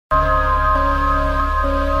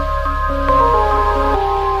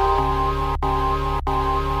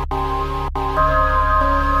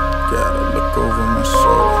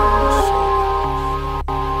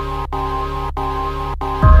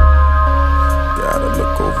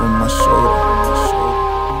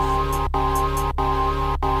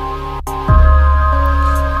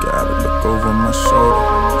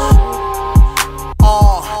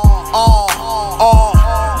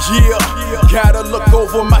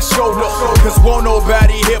shoulder, cause won't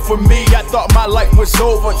nobody here for me. I thought my life was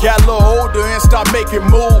over, got a little older and started making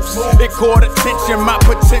moves. It caught attention, my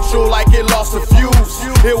potential like it lost a fuse.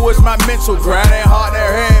 It was my mental, grinding hard,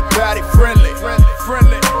 their head, body friendly.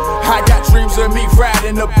 I got dreams of me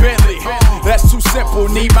riding a Bentley. That's too simple,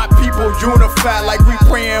 need my people unified like we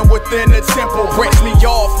praying within the temple. Breaks me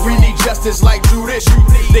off, we need justice like Judas.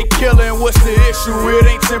 They killing, what's the issue? It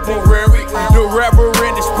ain't temporary. The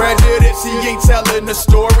reverend is prejudice, he ain't telling the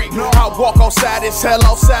story. I walk outside, it's hell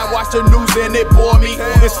outside, watch the news and it bore me.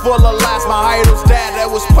 It's full of lies, my idol's dad, that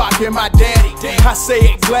was Pac and my daddy. I say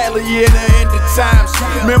it gladly in the end of times.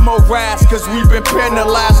 Memorize, cause we've been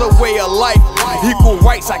penalized, a way of life. Equal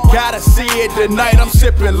rights, I gotta see it tonight, I'm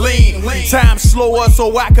sipping lean. Time slower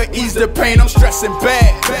so I could ease the pain, I'm stressing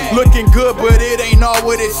bad. Looking good but it ain't all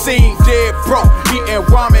what it seemed. Dead broke, eating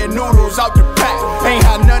ramen noodles out the pack. Ain't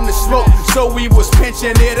had nothing to smoke, so we was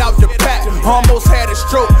pinching it out the pack. Almost had a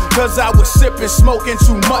stroke, cause I was sipping, smoking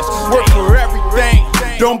too much. Work for everything,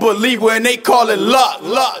 don't believe when they call it luck.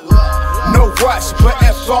 No rush, but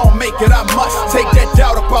if I don't make it, I must take that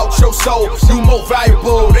doubt about your soul. You more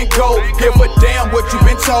valuable than gold. Give a damn what you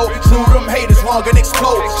been told. Through them haters wrong and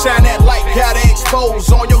explode. Shine that light, gotta expose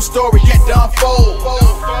on your story, get to unfold.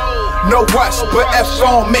 No rush, but if I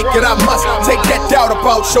don't make it, I must take that doubt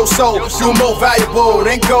about your soul. You more valuable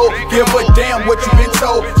than gold. Give a damn what you been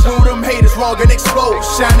told. Through them haters wrong and explode.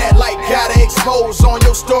 Shine that light, gotta expose on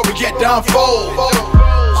your story, get to unfold.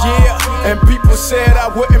 Yeah, and people said I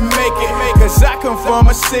wouldn't make it, cause I come from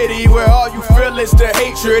a city where all you feel is the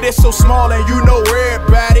hatred. It's so small and you know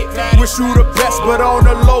everybody. Wish you the best, but on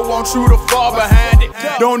the low, want you to fall behind it.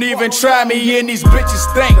 Don't even try me and these bitches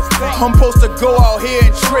think I'm supposed to go out here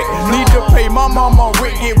and trick. Need to pay my mama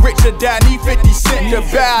rent, get rich or die. Need 50 cents to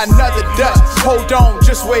buy another Dutch. Hold on,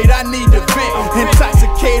 just wait, I need to vent.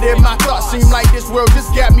 Intoxicated, my thoughts seem like this world just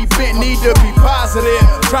got me bent. Need to be positive,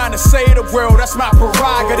 trying to save the world, that's my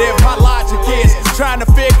prerogative. My logic is trying to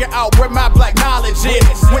figure out where my black knowledge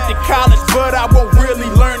is. Went to college, but I won't really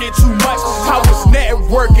learn it too much. I was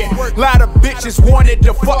networking, lot of bitches wanted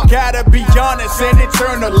to fuck. Gotta be honest and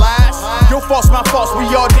internalize. Your fault's my fault, we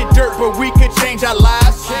all did dirt, but we could change our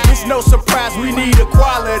lives. It's no surprise we need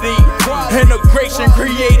equality. Integration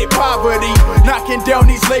created poverty. Knocking down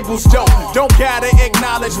these labels don't gotta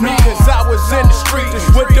acknowledge me, cause I was in the street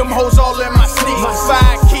with them hoes all in my sneakers.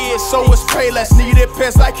 5 kids, so it's payless, needed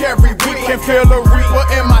pets like every week. Can feel a reaper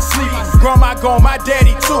in my sleep. Grandma gone, my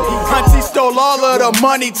daddy too. Auntie stole all of the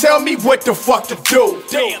money, tell me what the fuck to do.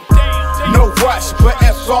 No rush, but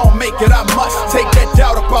if I don't make it, I must take that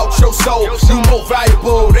doubt about your soul. You more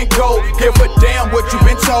valuable than gold. Give a damn what you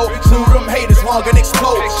been told. Through them haters wrong and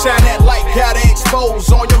explode. Shine that light, gotta expose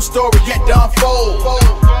on your story, get to unfold.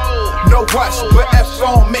 No rush, but if I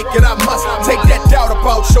don't make it, I must take that doubt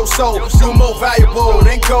about your soul. You more valuable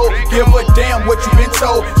than gold. Give a damn what you been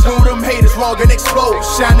told. Through them haters wrong and explode.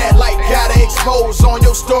 Shine that light, gotta expose on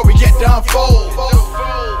your story, get to unfold.